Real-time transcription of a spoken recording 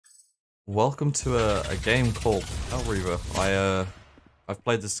Welcome to a game called Hellreaver. I've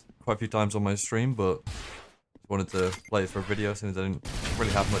played this quite a few times on my stream, but wanted to play it for a video since I didn't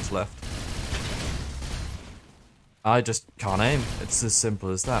really have much left. I just can't aim. It's as simple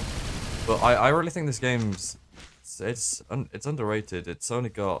as that. But I really think this game's it's underrated. It's only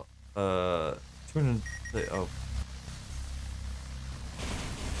got 200. Oh.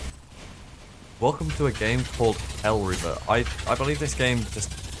 Welcome to a game called Hellreaver. I believe this game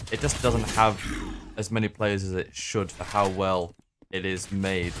just doesn't have as many players as it should for how well it is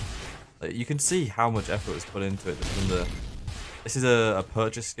made. Like, you can see how much effort was put into it. Just from this is a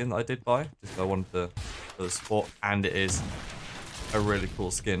purchase skin that I did buy, just 'cause I wanted for the support, and it is a really cool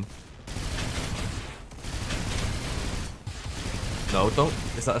skin. No, don't.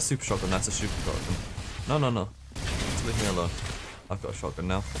 Is that a super shotgun? That's a super shotgun. No, no, no. Just leave me alone. I've got a shotgun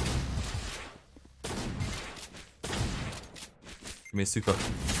now. Give me a super.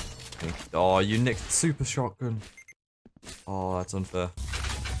 Oh, you nicked the super shotgun. Oh, that's unfair.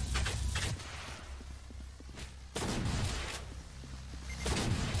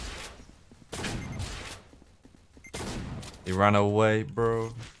 He ran away,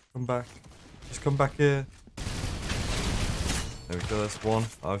 bro. Come back. Just come back here. There we go, that's one.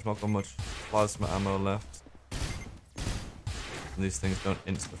 I've not got much plasma ammo left. And these things don't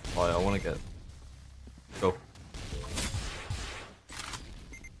insta-fire. I want to get... Go.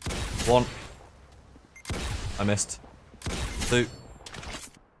 One. I missed. Two.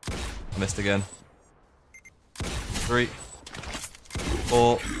 I missed again. 3.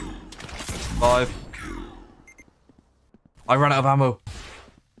 4. 5. I ran out of ammo.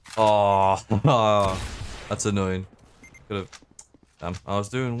 Oh, that's annoying. Could have. Damn, I was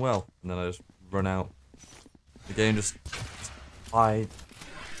doing well, and then I just run out. The game just died.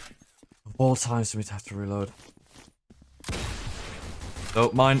 Of all times for me to have to reload.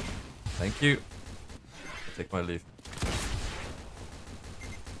 Don't mind. Thank you. I'll take my leave.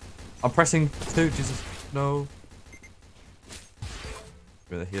 I'm pressing 2. Jesus, no.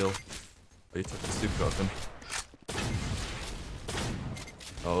 Give me the heal. Oh, you took the super shotgun.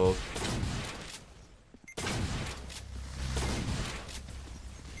 Oh.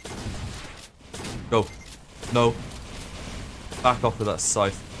 Go. No. Back off with that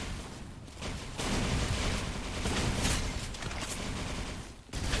scythe.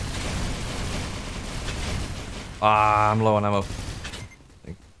 Ah, I'm low on ammo.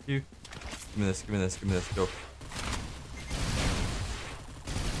 Thank you. Give me this, give me this, give me this. Go.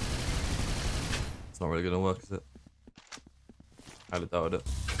 It's not really gonna work, is it? Highly doubted it.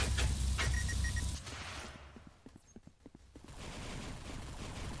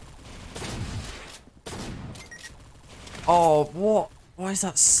 Oh, what? Why is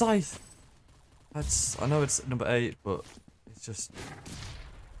that scythe? I know it's number 8, but it's just...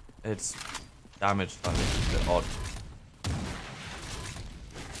 It's damage timing is a bit odd.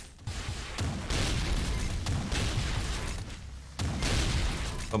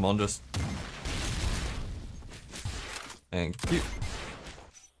 Come on, just... Thank you.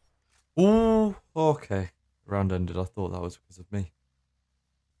 Ooh, okay. Round ended. I thought that was because of me.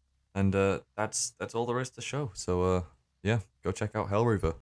 And that's all there is to show. So yeah, go check out Hellreaver.